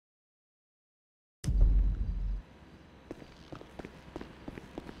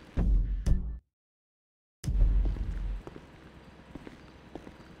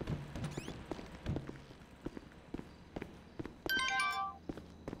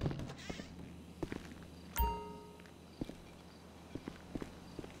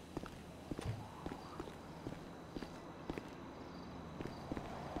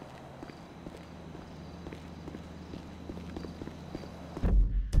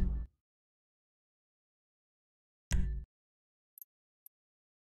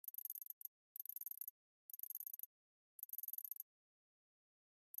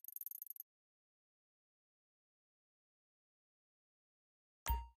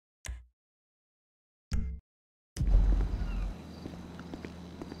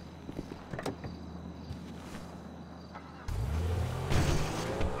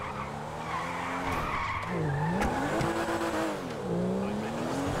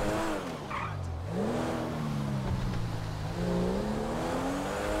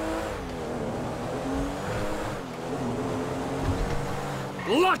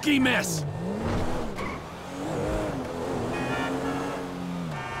Lucky miss!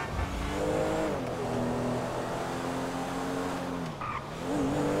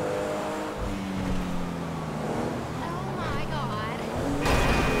 Oh my God.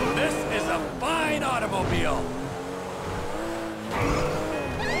 This is a fine automobile!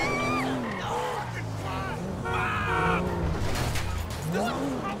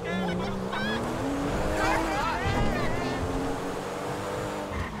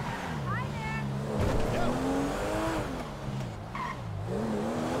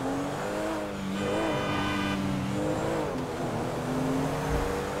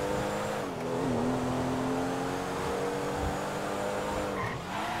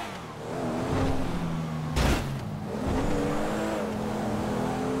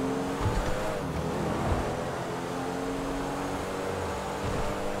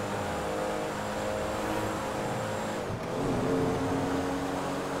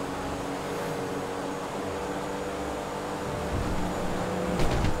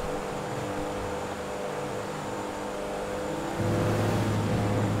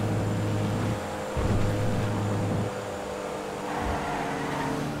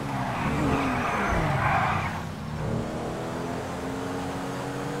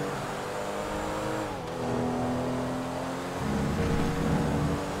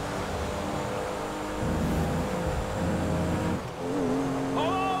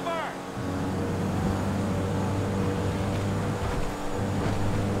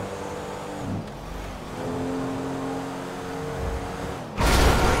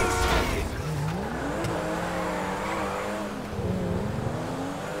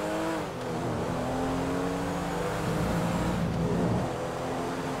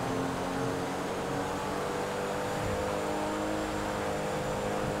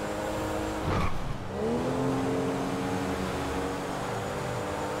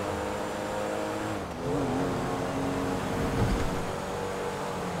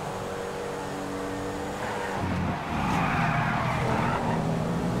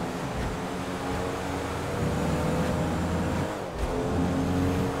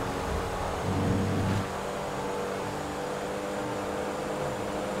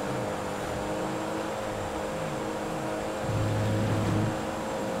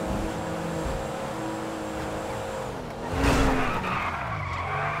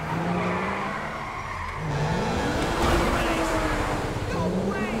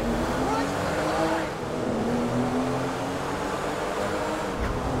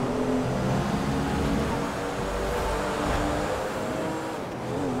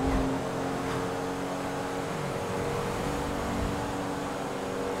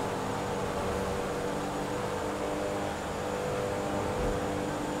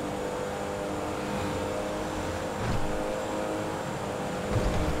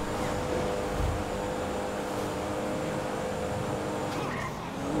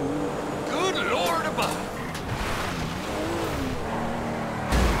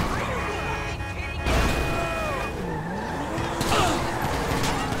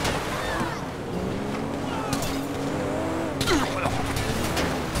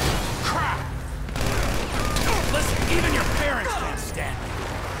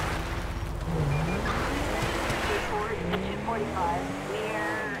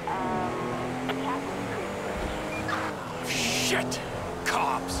 Shit!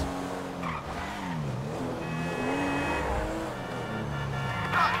 Cops!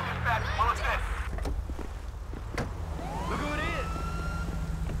 Look who it is!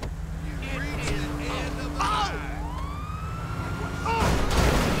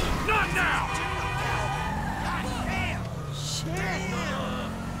 Not now!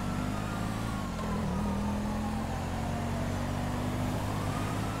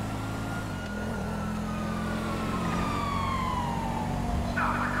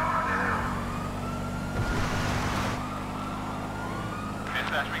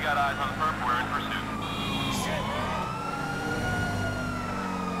 Dispatch, we got eyes on the perp. We're in pursuit.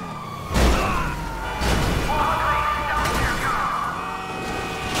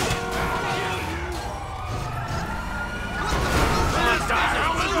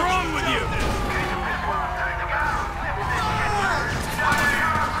 What's wrong with you?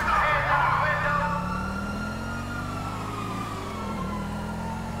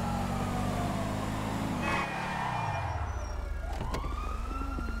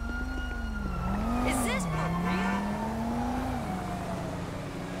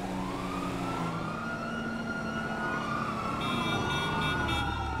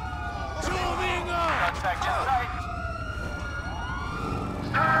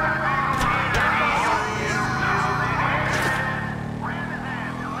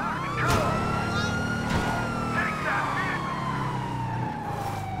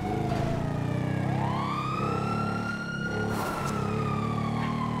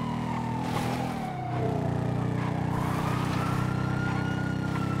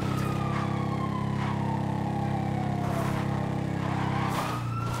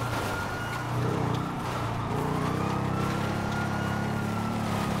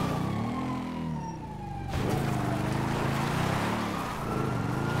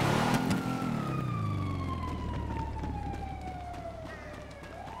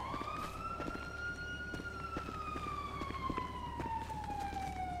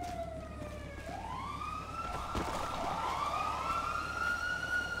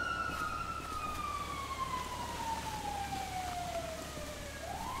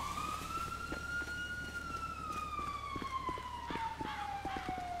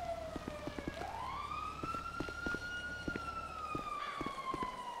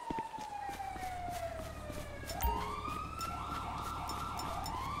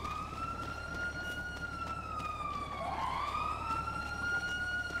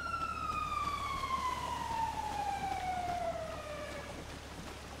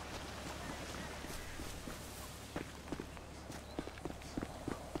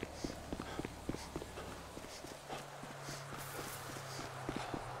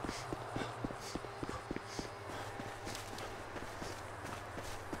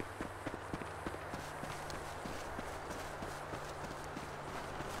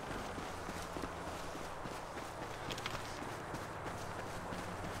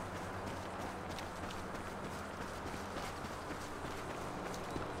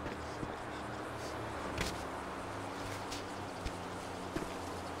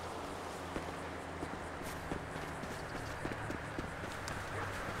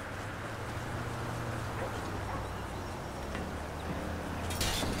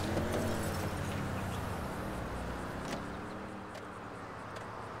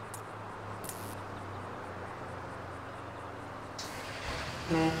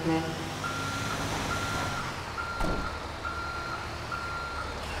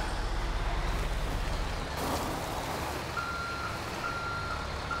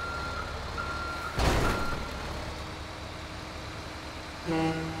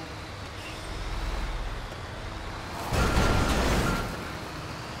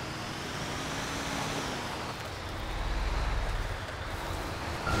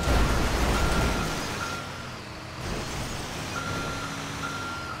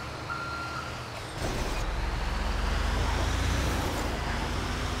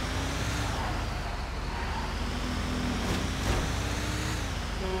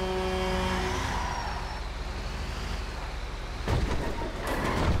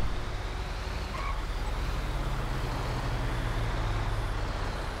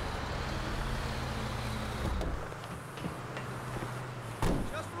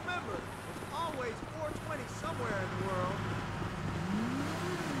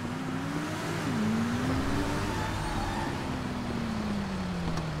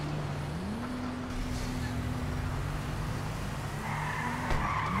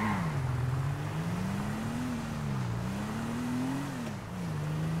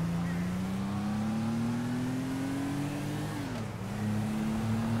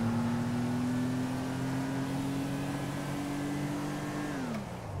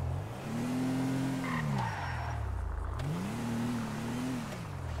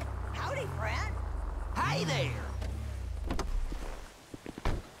 Hey there!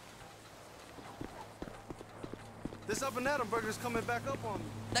 This up and at 'em burger's coming back up on me.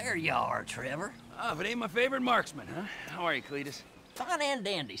 There you are, Trevor. Ah, but ain't my favorite marksman, huh? How are you, Cletus? Fine and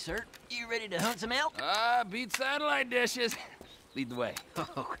dandy, sir. You ready to hunt some elk? Beat satellite dishes. Lead the way.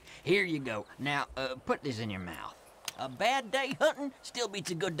 Oh, here you go. Now, put this in your mouth. A bad day hunting still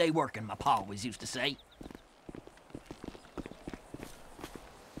beats a good day working, my pa always used to say.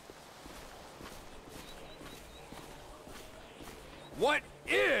 What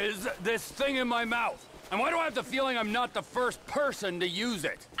is this thing in my mouth? And why do I have the feeling I'm not the first person to use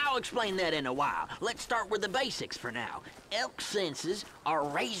it? I'll explain that in a while. Let's start with the basics for now. Elk senses are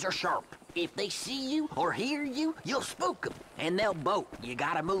razor sharp. If they see you or hear you, you'll spook them, and they'll bolt. You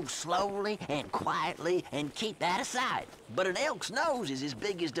gotta move slowly and quietly and keep that aside. But an elk's nose is as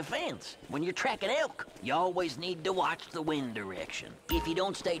big as defense. When you're tracking elk, you always need to watch the wind direction. If you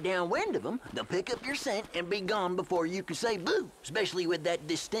don't stay downwind of them, they'll pick up your scent and be gone before you can say boo, especially with that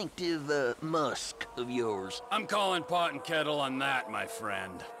distinctive, musk of yours. I'm calling pot and kettle on that, my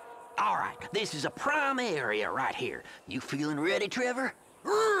friend. All right, this is a prime area right here. You feeling ready, Trevor?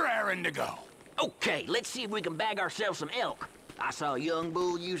 Raring to go. Okay, let's see if we can bag ourselves some elk. I saw a young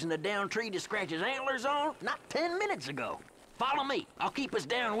bull using a down tree to scratch his antlers on not 10 minutes ago. Follow me. I'll keep us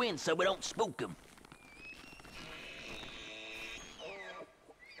downwind so we don't spook them.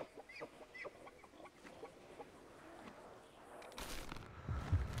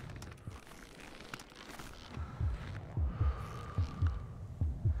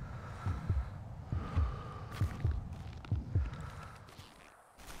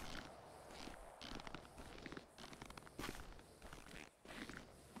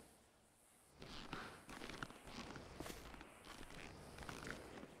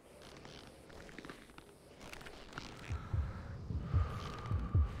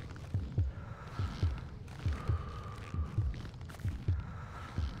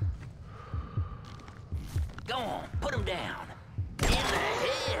 Go on, put him down. In the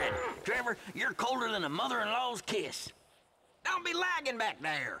head. Trevor, you're colder than a mother-in-law's kiss. Don't be lagging back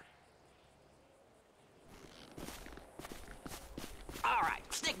there. All right,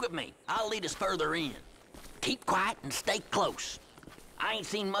 stick with me. I'll lead us further in. Keep quiet and stay close. I ain't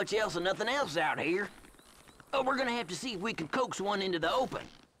seen much else and nothing else out here. Oh, we're gonna have to see if we can coax one into the open.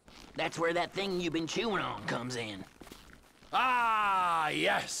 That's where that thing you've been chewing on comes in. Ah,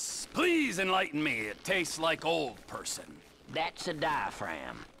 yes. Please enlighten me. It tastes like old person. That's a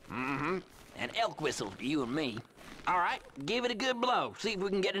diaphragm. Mm-hmm. An elk whistle for you and me. All right, give it a good blow. See if we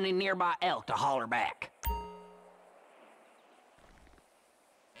can get any nearby elk to holler back.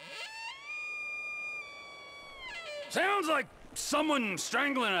 Sounds like someone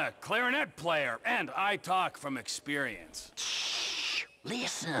strangling a clarinet player, and I talk from experience. Shh,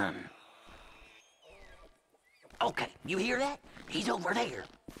 listen. Okay, you hear that? He's over there.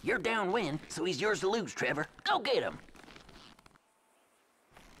 You're downwind, so he's yours to lose, Trevor. Go get him.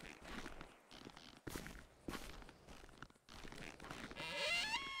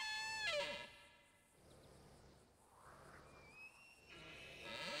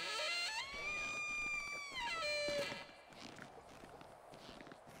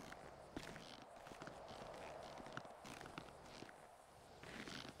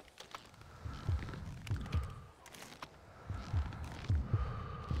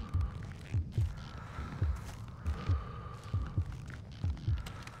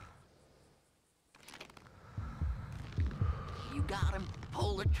 got him,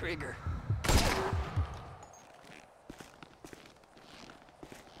 pull the trigger.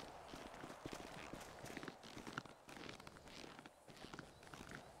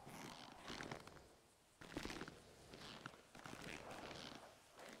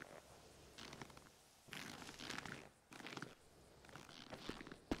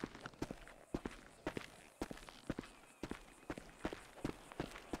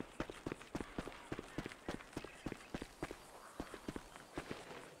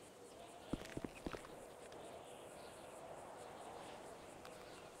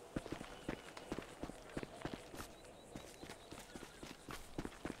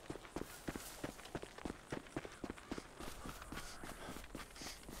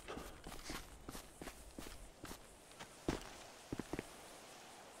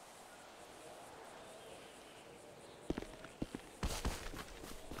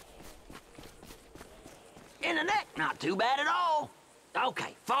 In the neck, not too bad at all.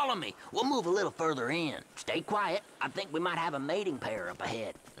 Okay, follow me. We'll move a little further in. Stay quiet. I think we might have a mating pair up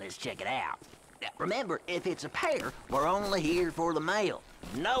ahead. Let's check it out. Now, remember, if it's a pair, we're only here for the male.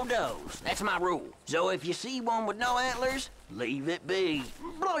 No does. That's my rule. So if you see one with no antlers, leave it be.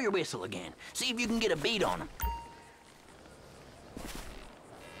 Blow your whistle again. See if you can get a beat on them.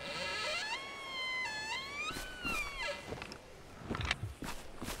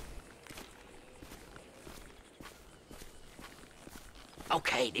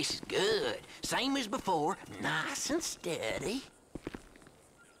 Okay, this is good. Same as before, nice and steady.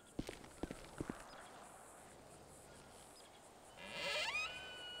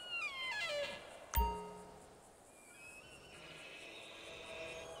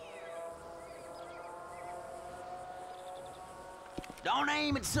 Don't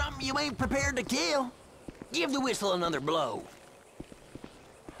aim at something you ain't prepared to kill. Give the whistle another blow.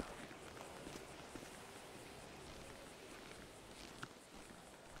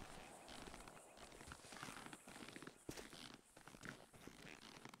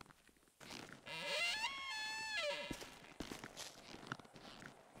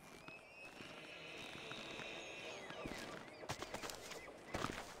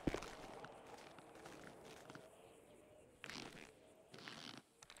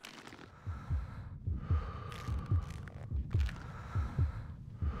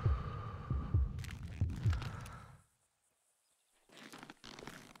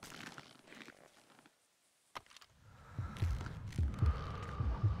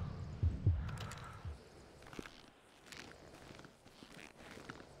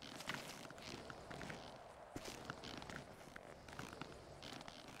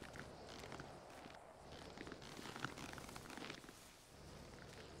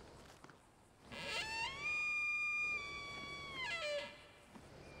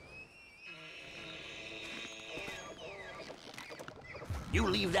 You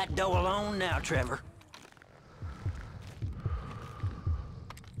leave that doe alone now, Trevor.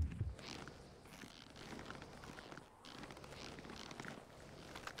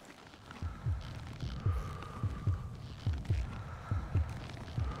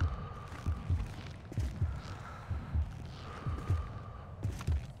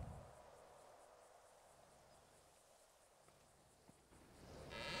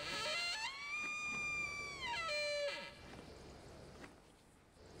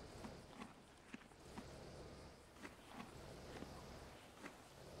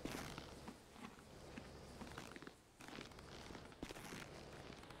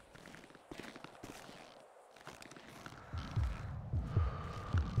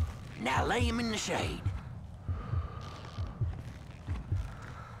 Now lay him in the shade.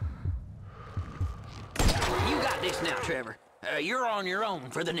 You got this now, Trevor. You're on your own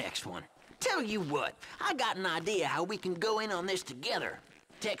for the next one. Tell you what, I got an idea how we can go in on this together.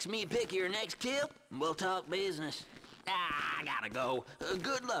 Text me a pic of your next kill, and we'll talk business. I gotta go.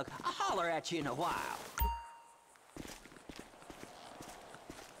 Good luck. I'll holler at you in a while.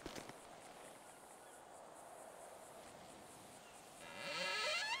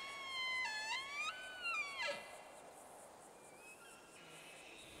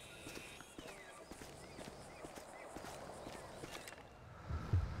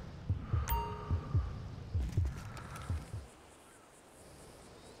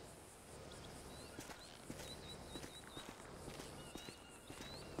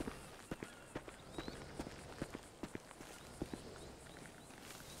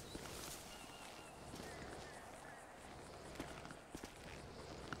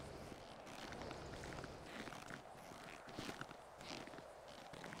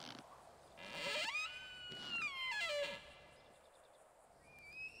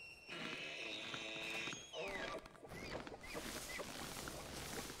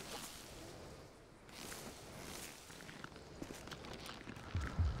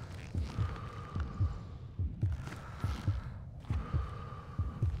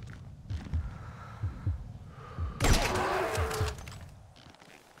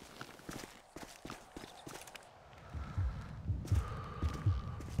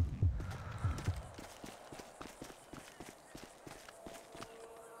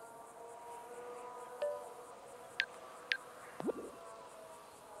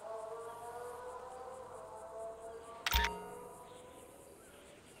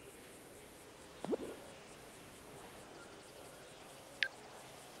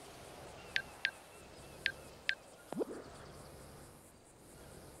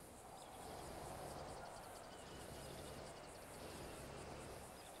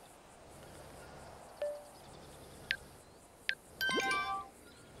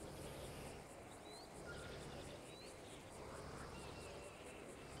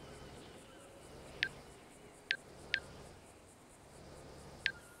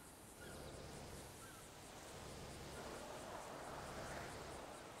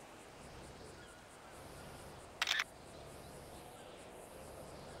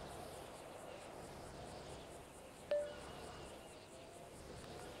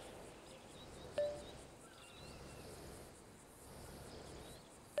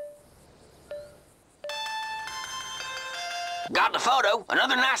 Got the photo,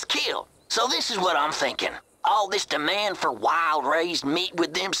 another nice kill. So this is what I'm thinking. All this demand for wild-raised meat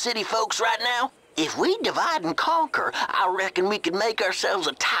with them city folks right now? If we divide and conquer, I reckon we could make ourselves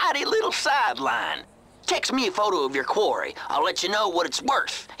a tidy little sideline. Text me a photo of your quarry. I'll let you know what it's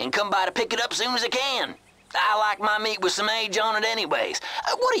worth, and come by to pick it up soon as I can. I like my meat with some age on it anyways.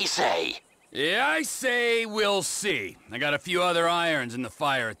 What do you say? Yeah, I say we'll see. I got a few other irons in the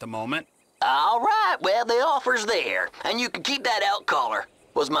fire at the moment. All right, well, the offer's there, and you can keep that elk collar.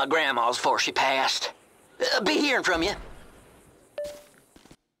 Was my grandma's before she passed. Be hearing from you.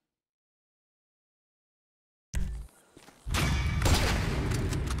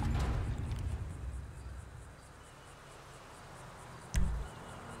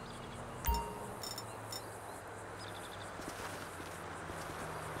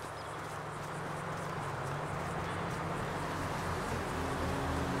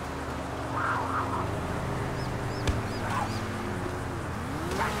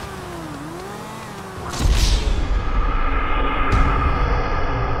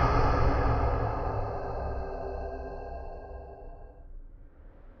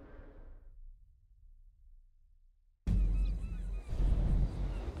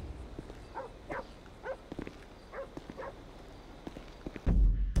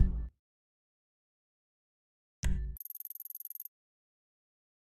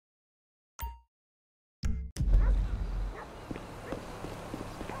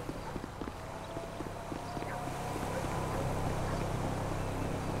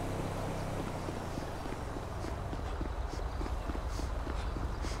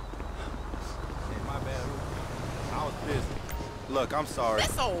 Look, I'm sorry.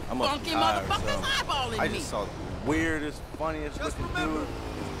 This old I'm funky motherfucker's eyeballing me. I just saw the weirdest, funniest looking dude.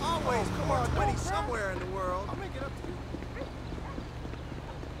 Always 420 somewhere in the world. I'll make it up to you.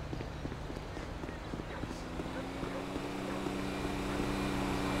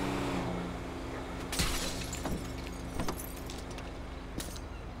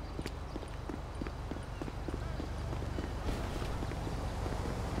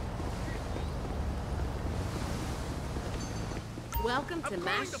 Welcome to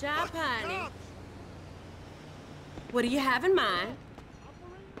my shop, honey. What do you have in mind?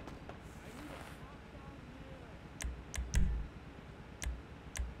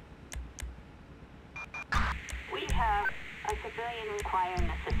 We have a civilian requiring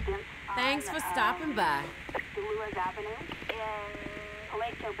assistance. Thanks for stopping by. Duluth Avenue in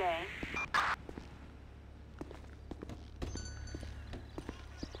Paleto Bay. I'm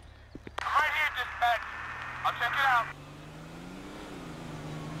right here, dispatch. I'll check it out.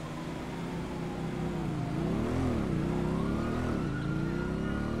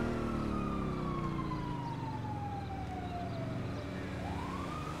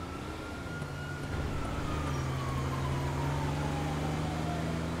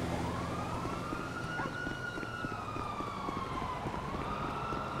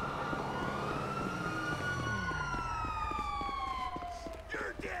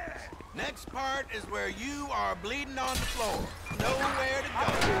 Next part is where you are bleeding on the floor. Nowhere to go.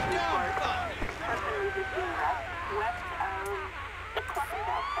 Person resisting arrest west of the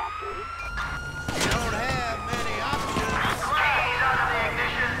Cluckenbell factory. You don't have many options. Keys under the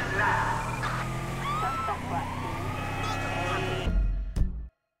ignition now. Suspect last seen.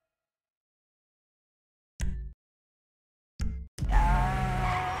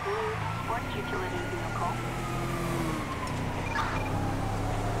 Blue sports utility vehicle.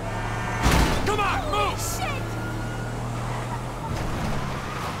 Come on, move! Shit!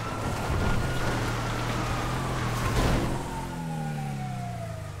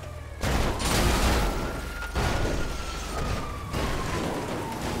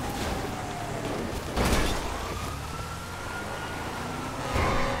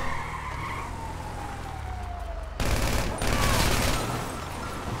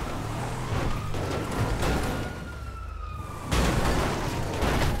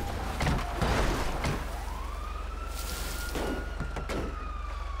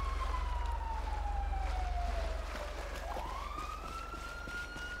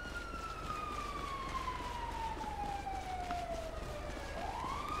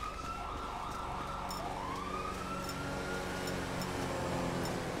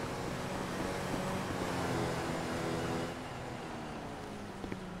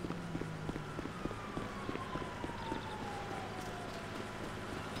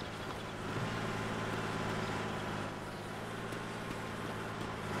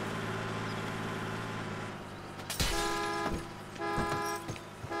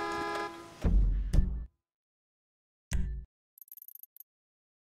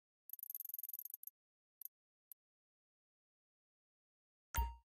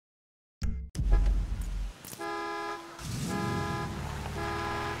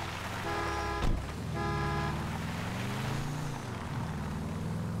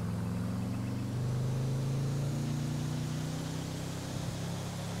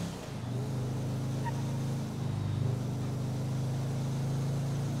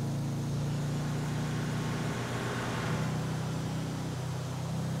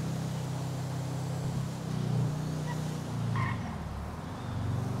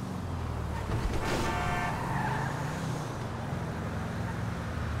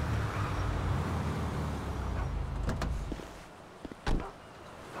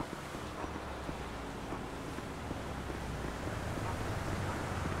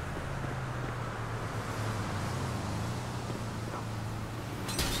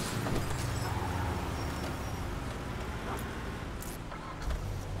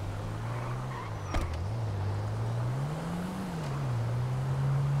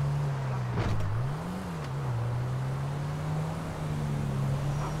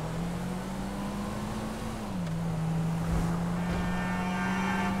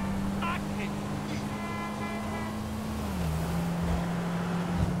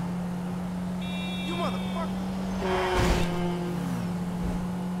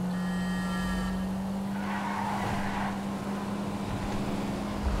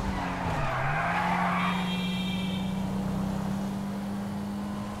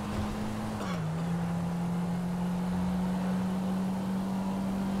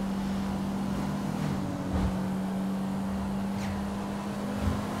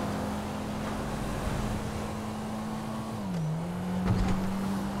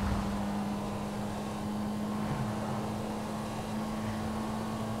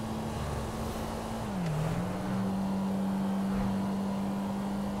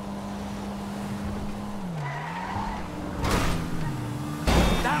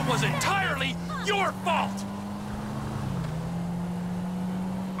 was entirely your fault!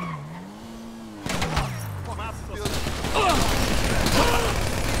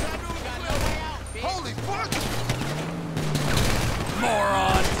 Holy fuck!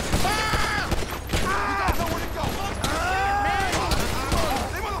 Moron! You got nowhere to go!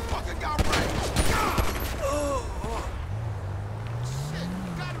 They motherfucking got wrecked! Shit,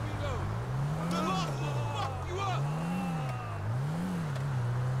 you gotta reload! The loss will fuck you up!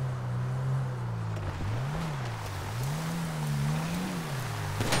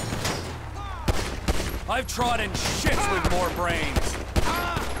 I've trodden shits with more brains.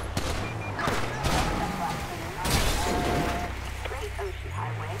 Great Ocean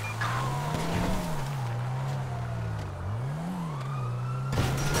Highway.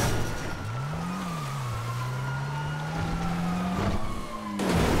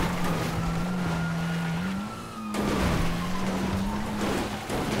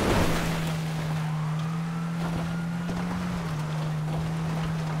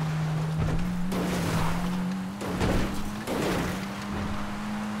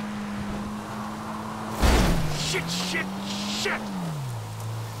 Shit, shit, shit!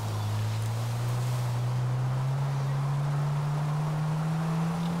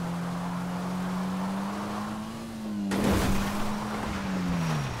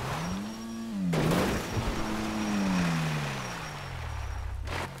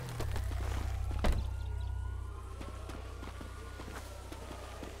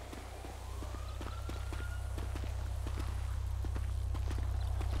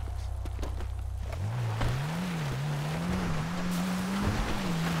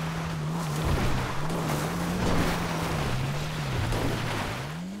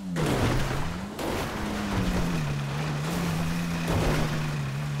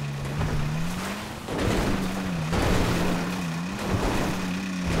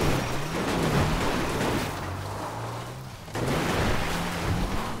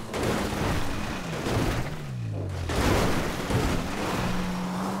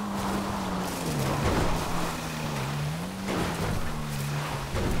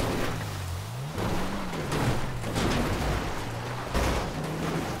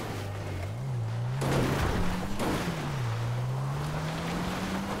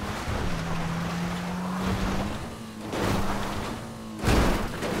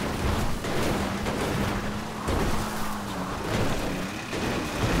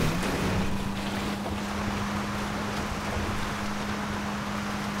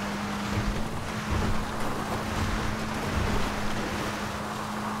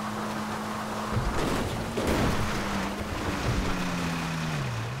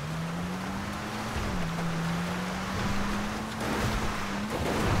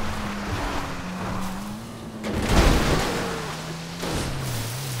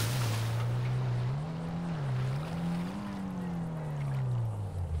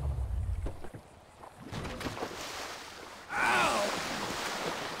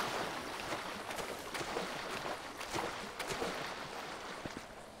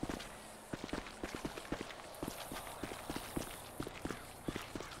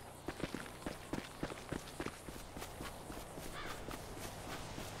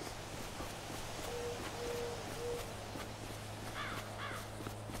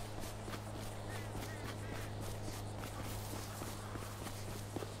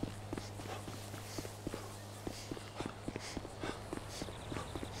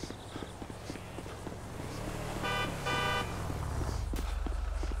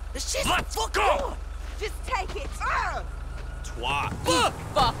 Let's go! Just take it. Twat. Look,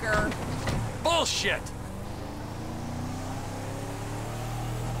 fucker. Bullshit!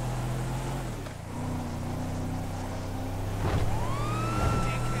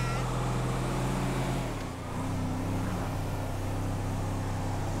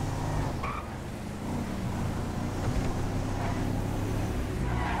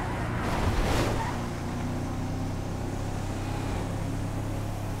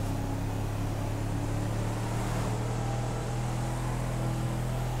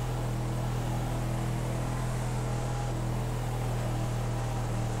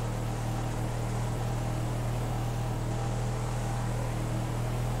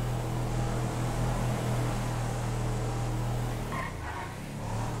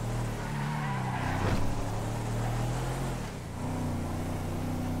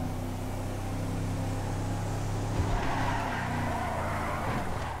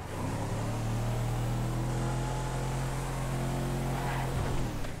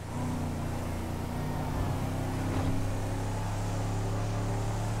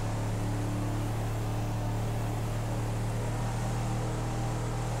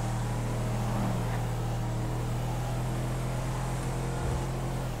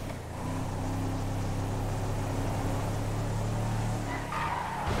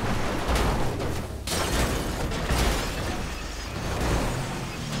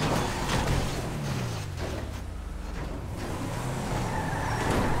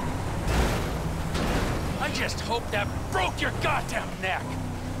 just hope that broke your goddamn neck!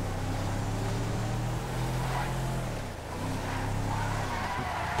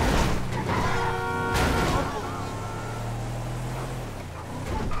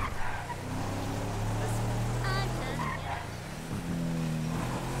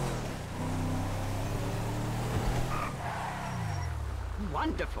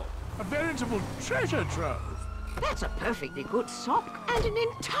 Wonderful. A veritable treasure trove. That's a perfectly good sock and an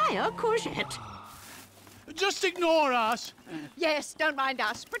entire courgette. Just ignore us. Yes, don't mind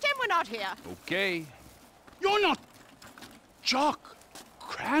us. Pretend we're not here. Okay. You're not Jock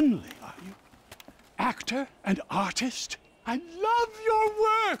Cranley, are you? Actor and artist? I love your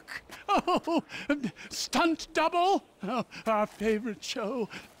work. Oh, stunt double. Oh, our favorite show.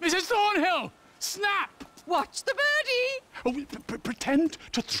 Mrs. Thornhill, snap. Watch the birdie! Oh, pretend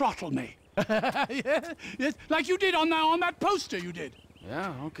to throttle me. Yes, yes, like you did on that poster you did.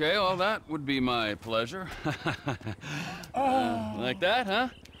 Yeah, okay, well, that would be my pleasure. Like that, huh?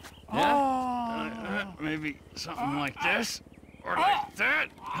 Yeah? Maybe something like this? Or like that?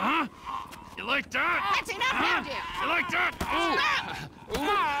 Huh? You like that? That's enough now, dear. You like that? Ooh!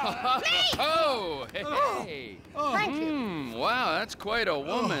 Oh! Hey! Thank you. Wow, that's quite a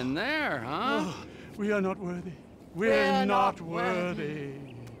woman there, huh? We are not worthy. We're not worthy.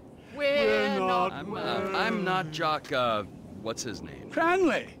 We're not I'm not Jock, what's his name?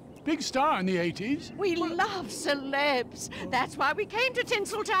 Cranley, big star in the 80s. We love celebs. That's why we came to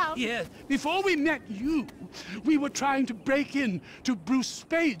Tinseltown. Yes. Before we met you, we were trying to break in to Bruce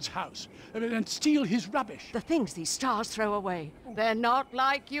Spade's house and steal his rubbish. The things these stars throw away. They're not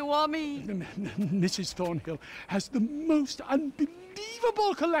like you or me. Mrs. Thornhill has the most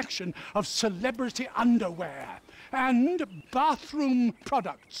unbelievable collection of celebrity underwear and bathroom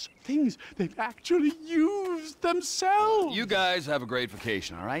products. Things they've actually used themselves. You guys have a great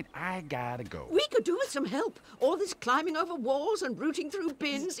vacation, all right? I gotta go. We could do with some help. All this climbing over walls and rooting through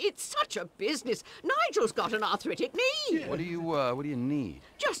bins, it's such a business. Nigel's got an arthritic knee. What do you need?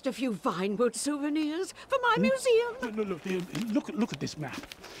 Just a few Vinewood souvenirs for my museum. Look at this map.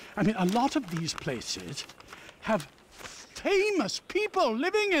 I mean, a lot of these places have famous people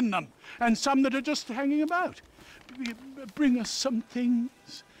living in them, and some that are just hanging about. Bring us some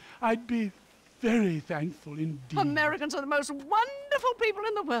things. I'd be very thankful indeed. Americans are the most wonderful people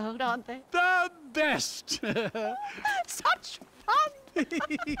in the world, aren't they? The best. Such fun!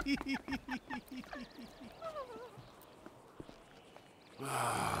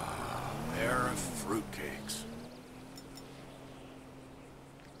 Pair of fruitcakes.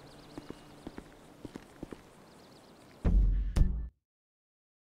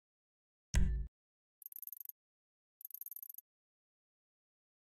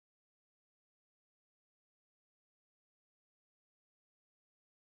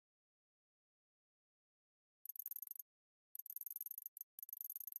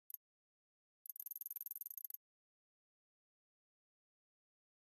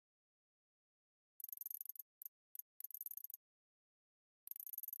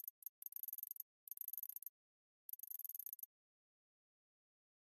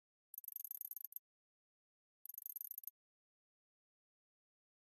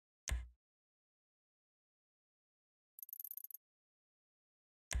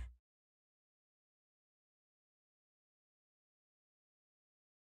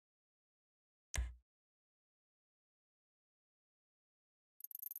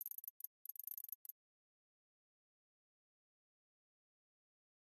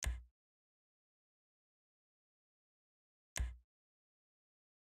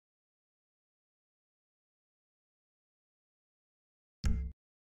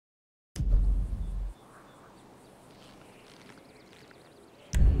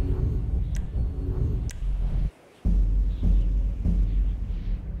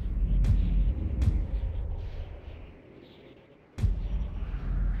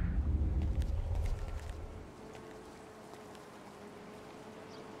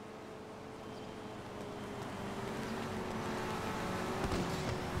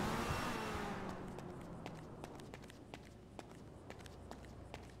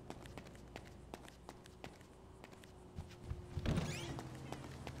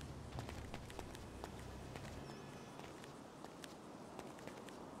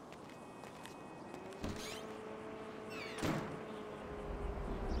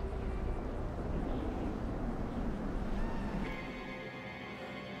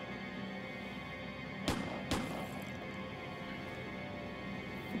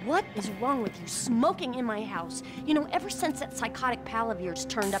 What is wrong with you smoking in my house? You know, ever since that psychotic pal of yours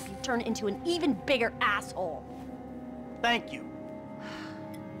turned up, you've turned into an even bigger asshole. Thank you.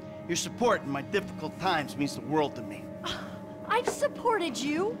 Your support in my difficult times means the world to me. I've supported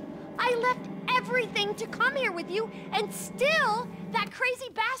you. I left everything to come here with you, and still, that crazy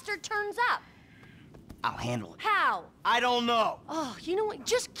bastard turns up. I'll handle it. How? I don't know. Oh, you know what?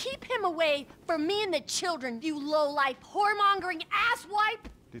 Just keep him away from me and the children, you low-life, whoremongering asswipe.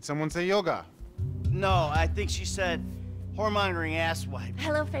 Did someone say yoga? No, I think she said whoremongering asswipe.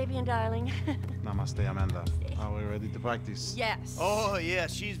 Hello, Fabian, darling. Namaste, Amanda. Are we ready to practice? Yes. Oh, yeah,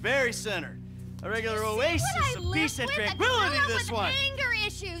 she's very centered. A regular oasis of peace and with tranquility, a this with one. Anger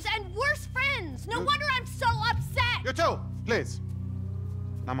issues and worse friends. No wonder I'm so upset. You too, please.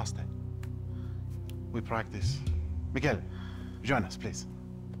 Namaste. We practice. Miguel, join us, please.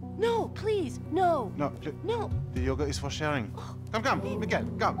 No, please, no. No, no. The yoga is for sharing. Come, Miguel,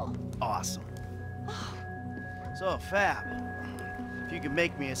 come. Awesome. So, Fab, if you can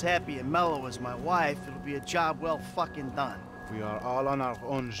make me as happy and mellow as my wife, it'll be a job well fucking done. We are all on our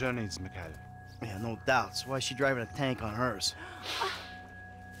own journeys, Miguel. Yeah, no doubts. Why is she driving a tank on hers?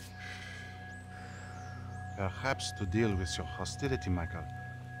 Perhaps to deal with your hostility, Michael.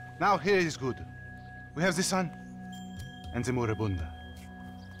 Now here is good. We have the sun and the moribunda.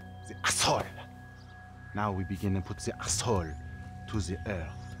 The asshole. Now we begin and put the asshole to the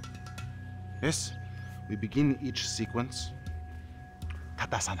earth. Yes, we begin each sequence.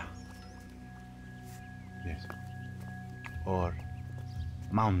 Tadasana. Yes. Or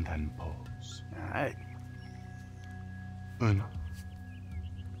mountain pose. All right. 1,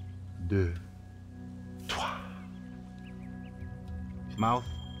 2, 3. Mouth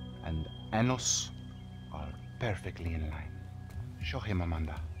and anus are perfectly in line. Show him,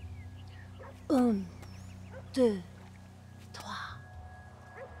 Amanda. 1, 2, 3.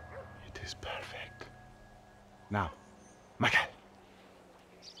 It is perfect. Now, Michael.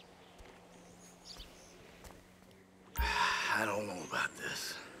 I don't know about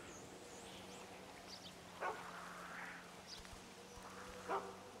this.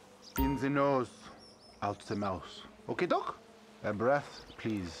 In the nose, out the mouth. Okay, Doc? A breath,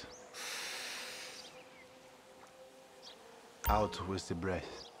 please. Out with the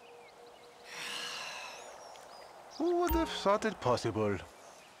breath. Who would have thought it possible?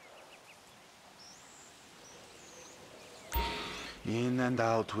 In and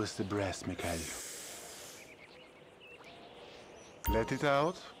out with the breath, Mikhail. Let it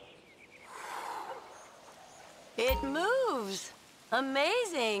out. It moves.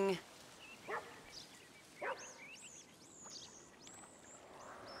 Amazing.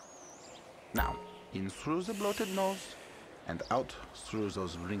 Now, in through the bloated nose and out through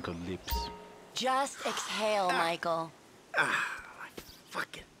those wrinkled lips. Just exhale, Michael. My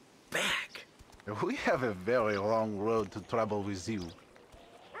fucking back. We have a very long road to travel with you.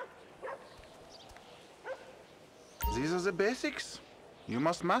 These are the basics. You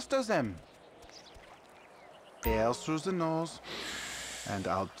must master them. Air through the nose and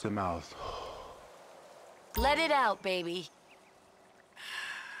out the mouth. Let it out, baby.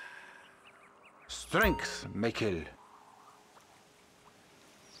 Strength, Michael.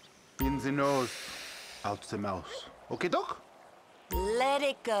 In the nose, out the mouth. Okay, Doc? Let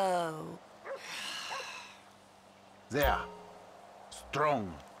it go. There.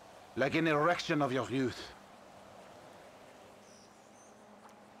 Strong. Like an erection of your youth.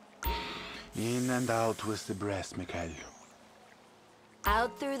 In and out with the breath, Mikhail.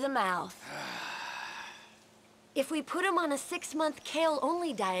 Out through the mouth. If we put him on a 6-month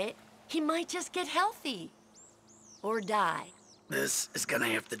kale-only diet, he might just get healthy. Or die. This is gonna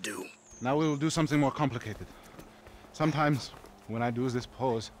have to do. Now we will do something more complicated. Sometimes, when I do this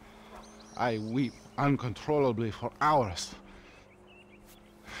pose, I weep uncontrollably for hours.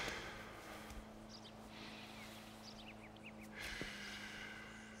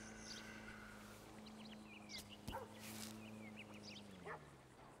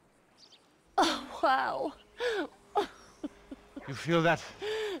 Oh, wow. You feel that?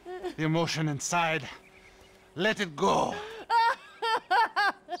 The emotion inside. Let it go.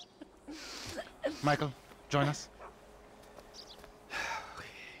 Michael, join us.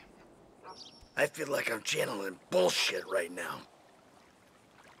 I feel like I'm channeling bullshit right now.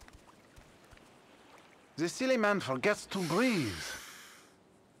 The silly man forgets to breathe.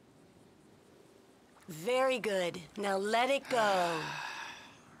 Very good. Now let it go.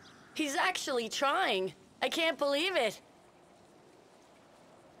 He's actually trying. I can't believe it.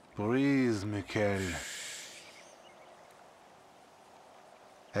 Breathe, Mikhail.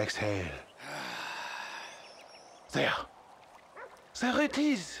 Exhale. There. There it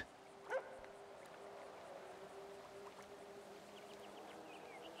is.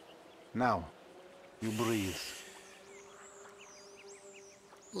 Now, you breathe.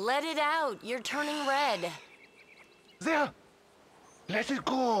 Let it out. You're turning red. There! Let it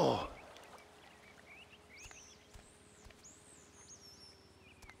go!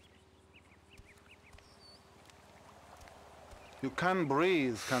 You can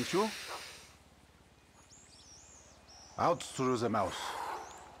breathe, can't you? Out through the mouth.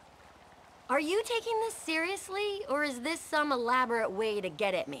 Are you taking this seriously, or is this some elaborate way to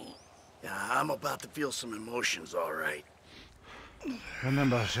get at me? Yeah, I'm about to feel some emotions, all right.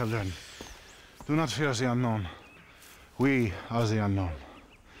 Remember, children, do not fear the unknown. We are the unknown.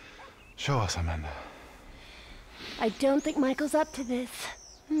 Show us, Amanda. I don't think Michael's up to this.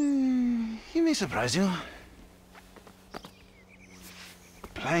 He may surprise you.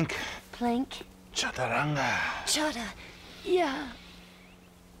 Plank. Plank? Chaturanga. Chata. Yeah.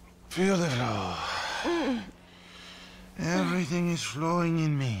 Feel the flow. Everything is flowing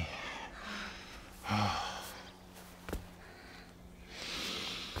in me.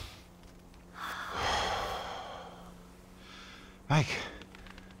 Mike,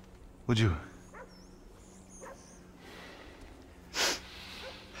 would you?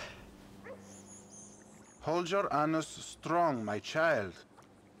 Hold your anus strong, my child.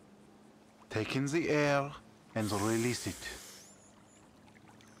 Take in the air and release it.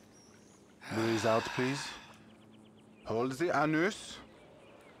 Breathe out, please. Hold the anus.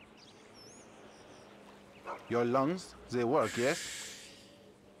 Your lungs, they work, yes?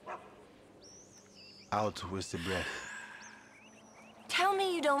 Out with the breath. Tell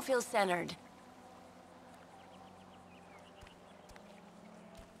me you don't feel centered.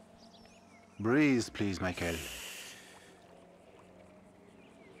 Breathe, please, Michael.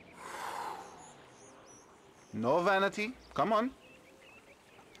 No vanity. Come on.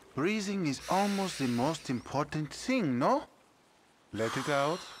 Breathing is almost the most important thing, no? Let it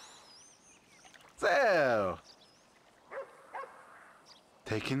out. There.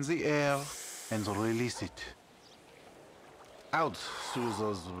 Take in the air and release it. Out through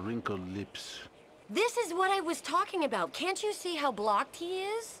those wrinkled lips. This is what I was talking about. Can't you see how blocked he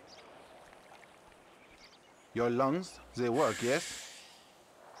is? Your lungs, they work, yes?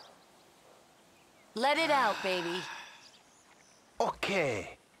 Let it out, baby.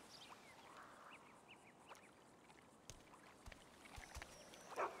 Okay.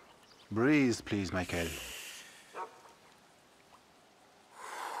 Breathe, please, Michael.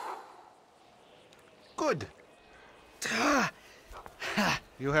 Good.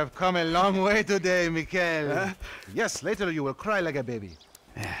 You have come a long way today, Michael. Huh? Yes, later you will cry like a baby.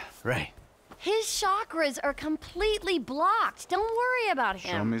 Yeah, right. His chakras are completely blocked. Don't worry about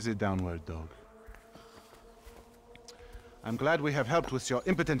him. Show me the downward dog. I'm glad we have helped with your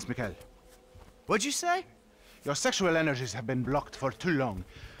impotence, Michael. What'd you say? Your sexual energies have been blocked for too long.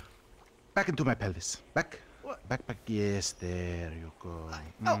 Back into my pelvis. Back. What? Back. Yes, there you go.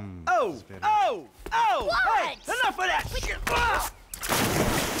 Oh! What? Hey, enough of that shit!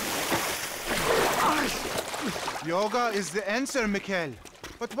 Yoga is the answer, Michael.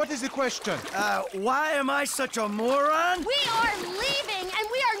 But what is the question? Why am I such a moron? We are leaving, and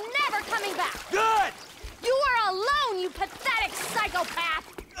we are never coming back. Good! You are alone, you pathetic psychopath.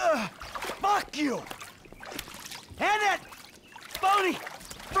 Fuck you! And that phony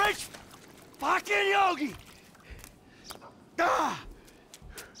French fucking yogi! Ah!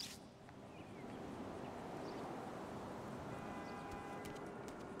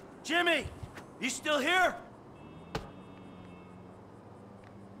 Jimmy, you still here?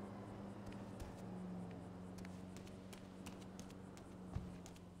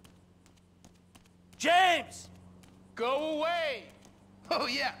 James! Go away! Oh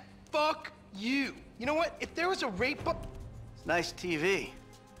yeah, fuck you. You know what? If there was a rape book... It's nice TV.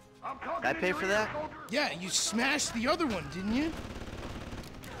 Did I pay for that? Yeah, you smashed the other one, didn't you?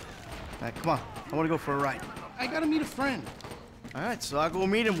 All right, come on. I want to go for a ride. I gotta meet a friend. All right, so I'll go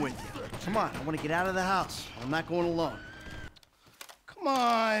meet him with you. Come on, I want to get out of the house. I'm not going alone. Come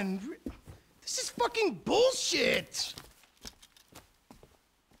on. This is fucking bullshit.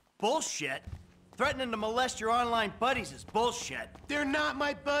 Bullshit? Threatening to molest your online buddies is bullshit. They're not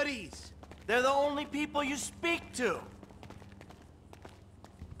my buddies. They're the only people you speak to.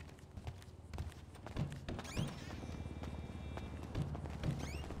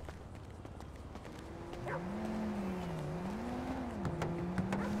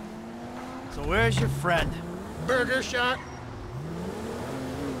 So where's your friend? Burger shot.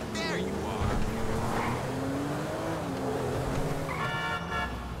 There you are.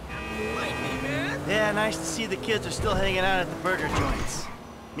 Might be, man. Yeah, nice to see the kids are still hanging out at the burger joints.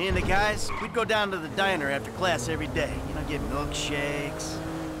 Me and the guys, we'd go down to the diner after class every day. You know, get milkshakes,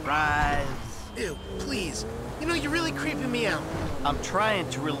 fries, Ew, please. You know, you're really creeping me out. I'm trying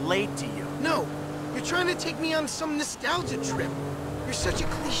to relate to you. No, you're trying to take me on some nostalgia trip. You're such a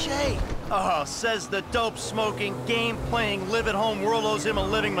cliche. Oh, says the dope-smoking, game-playing, live-at-home world him a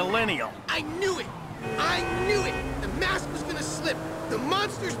living millennial. I knew it! I knew it! The mask was gonna slip. The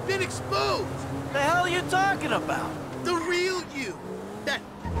monster's been exposed. The hell are you talking about? The real you. That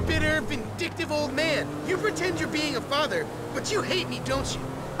bitter, vindictive old man. You pretend you're being a father, but you hate me, don't you?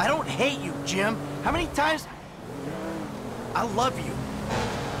 I don't hate you, Jim. How many times... I love you.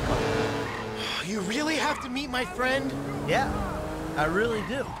 You really have to meet my friend? Yeah, I really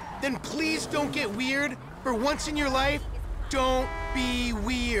do. Then please don't get weird. For once in your life, don't be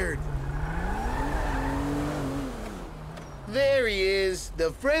weird. There he is,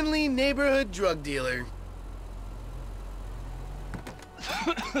 the friendly neighborhood drug dealer.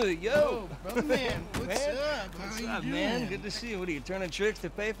 Yo, brother man, what's up? What's up, man? Good to see you. What are you turning tricks to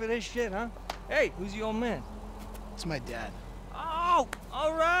pay for this shit, huh? Hey, who's your old man? It's my dad. Oh,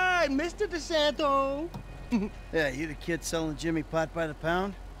 all right, Mr. DeSanto. Yeah, you the kid selling Jimmy pot by the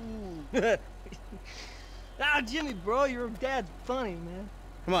pound? Ah, Jimmy, bro, your dad's funny, man.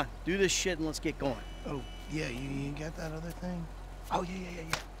 Come on, do this shit and let's get going. Oh, yeah, you got that other thing? Oh, yeah.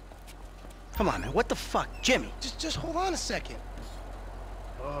 Come on, man, what the fuck? Jimmy! Just hold on a second.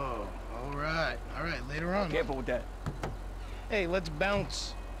 Oh, all right, later on. Careful with that. Hey, let's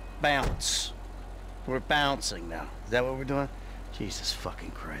bounce. Bounce. We're bouncing now. Is that what we're doing? Jesus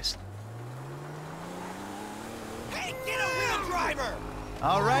fucking Christ. Hey, get a wheel driver!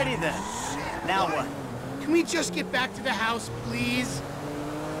 Alrighty then. Now what? Can we just get back to the house, please?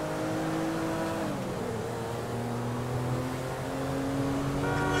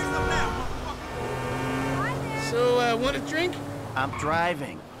 So, want a drink? I'm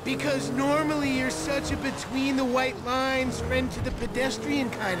driving. Because normally you're such a between-the-white-lines, friend to the pedestrian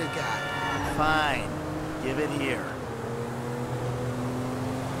kind of guy. Fine. Give it here.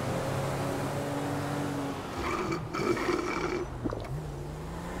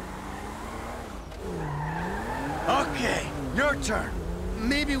 Okay, your turn.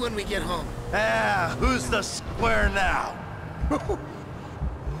 Maybe when we get home. Ah, who's the square now?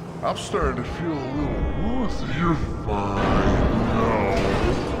 I'm starting to feel a little woozy. You're fine now.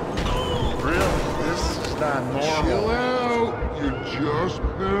 Really? This is not normal. Chill out. You're just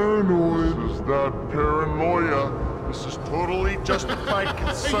paranoid. This is not paranoia. This is totally justified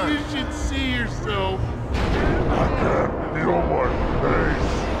concern. You should see yourself. I can't feel my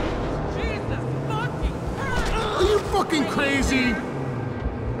face. Are you fucking crazy?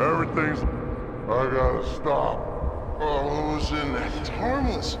 Everything's... I gotta stop. Oh, what was in there? It's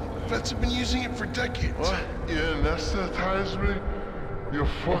harmless. Vets have been using it for decades. What? You anesthetize me? You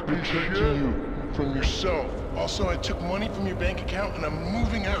fucking Protecting shit? you from yourself. Also, I took money from your bank account and I'm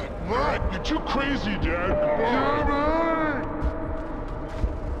moving out. What? You're too crazy, Dad. Jimmy!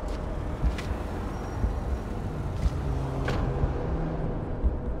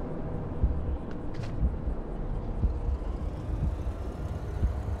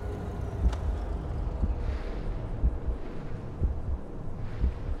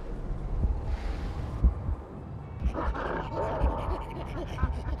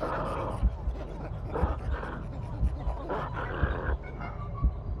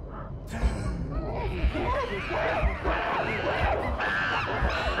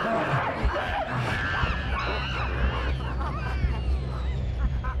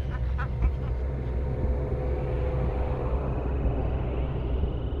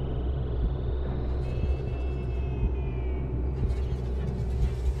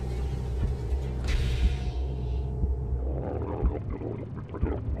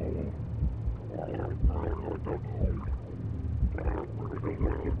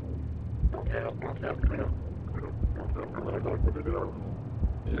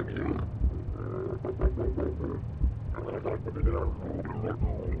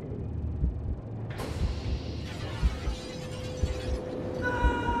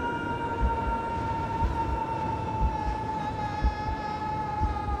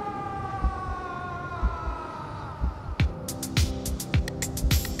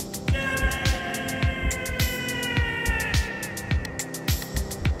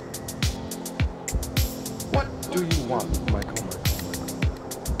 Do you want, Michael?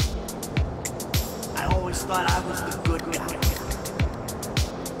 I always thought I was the good guy.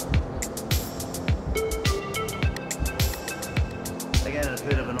 I got in a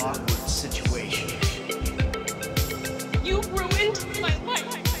bit of an awkward situation. You ruined my life.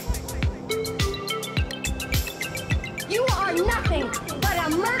 You are nothing but a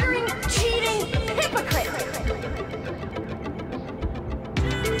murdering, cheating hypocrite.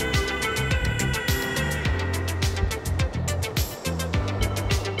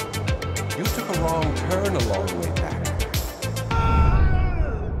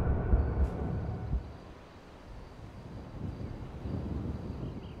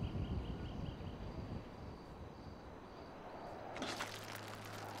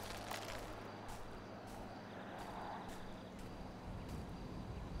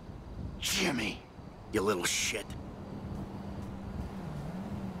 Jimmy, you little shit.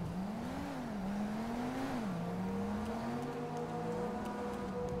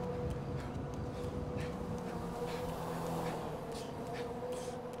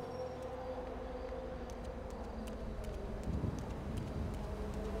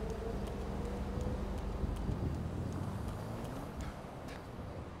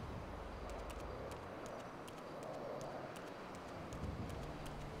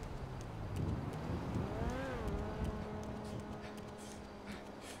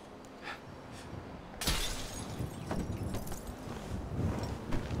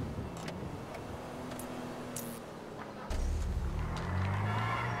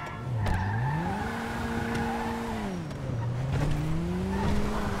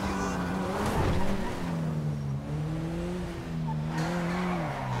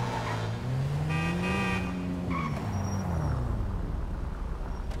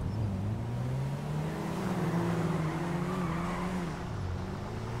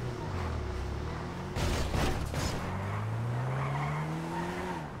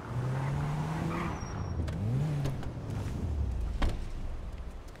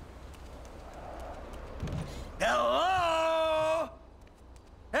 Hello?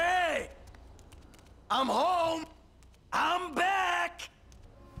 Hey! I'm home! I'm back!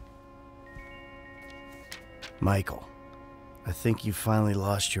 Michael, I think you finally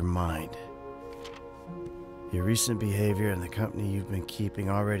lost your mind. Your recent behavior and the company you've been keeping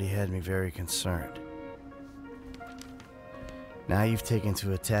already had me very concerned. Now you've taken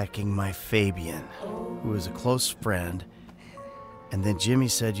to attacking my Fabian, who is a close friend, and then Jimmy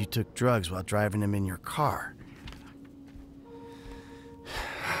said you took drugs while driving him in your car.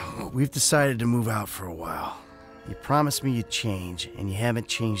 We've decided to move out for a while. You promised me you'd change, and you haven't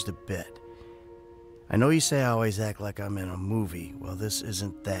changed a bit. I know you say I always act like I'm in a movie. Well, this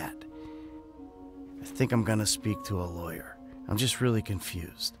isn't that. I think I'm gonna speak to a lawyer. I'm just really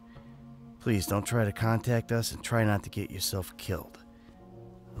confused. Please don't try to contact us and try not to get yourself killed.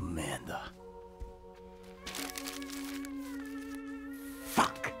 Amanda.